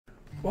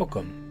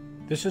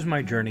Welcome. This is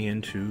my journey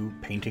into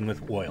painting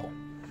with oil.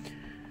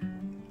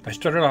 I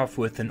started off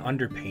with an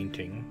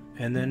underpainting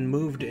and then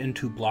moved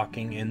into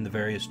blocking in the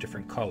various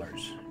different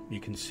colors.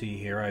 You can see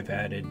here I've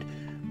added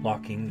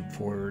blocking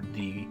for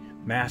the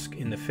mask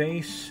in the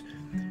face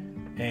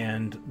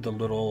and the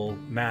little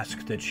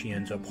mask that she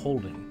ends up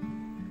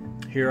holding.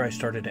 Here I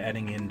started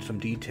adding in some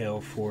detail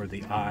for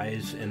the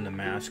eyes in the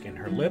mask and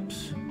her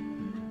lips,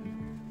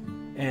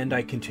 and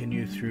I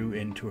continue through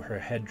into her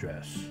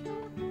headdress.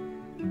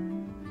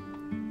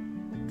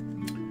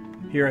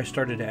 Here I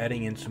started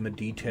adding in some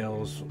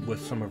details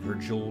with some of her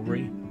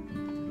jewelry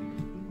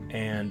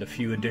and a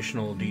few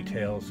additional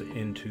details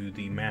into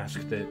the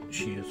mask that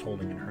she is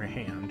holding in her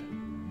hand.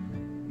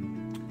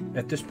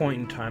 At this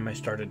point in time I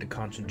started to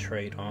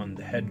concentrate on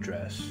the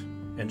headdress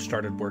and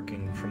started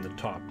working from the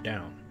top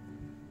down.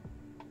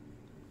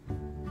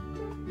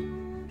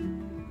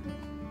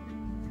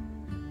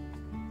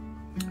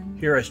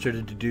 Here I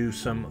started to do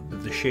some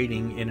of the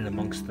shading in and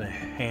amongst the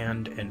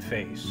hand and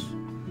face.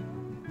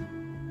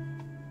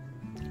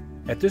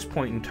 At this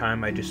point in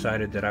time, I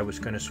decided that I was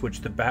going to switch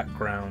the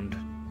background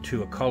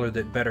to a color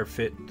that better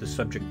fit the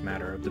subject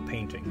matter of the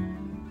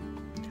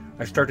painting.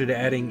 I started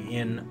adding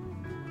in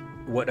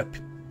what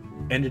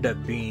ended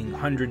up being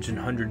hundreds and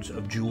hundreds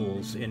of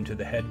jewels into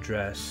the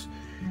headdress,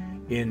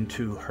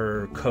 into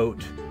her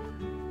coat,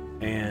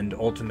 and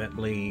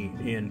ultimately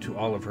into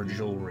all of her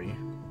jewelry.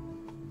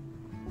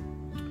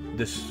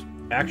 This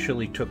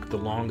actually took the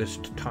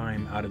longest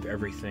time out of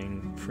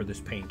everything for this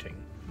painting.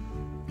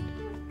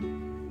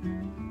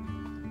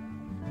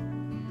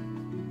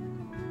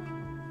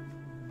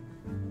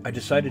 I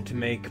decided to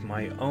make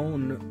my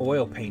own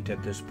oil paint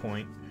at this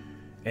point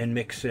and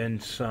mix in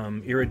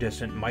some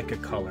iridescent mica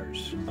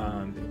colors.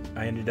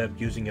 I ended up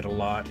using it a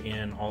lot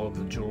in all of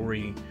the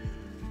jewelry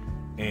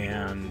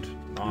and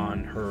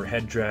on her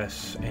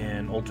headdress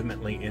and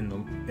ultimately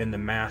in the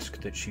mask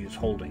that she is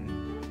holding.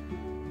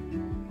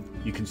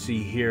 You can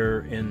see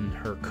here in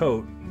her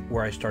coat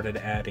where I started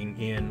adding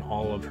in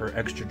all of her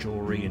extra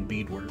jewelry and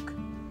beadwork.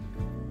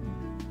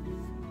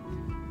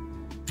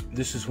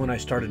 This is when I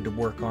started to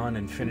work on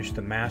and finish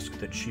the mask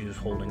that she is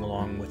holding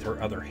along with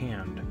her other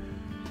hand.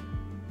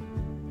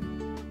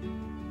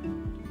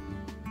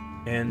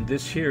 And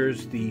this here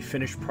is the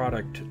finished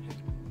product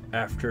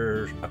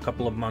after a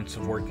couple of months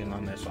of working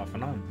on this off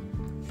and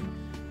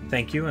on.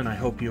 Thank you, and I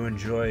hope you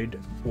enjoyed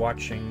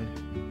watching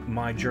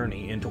my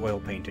journey into oil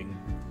painting.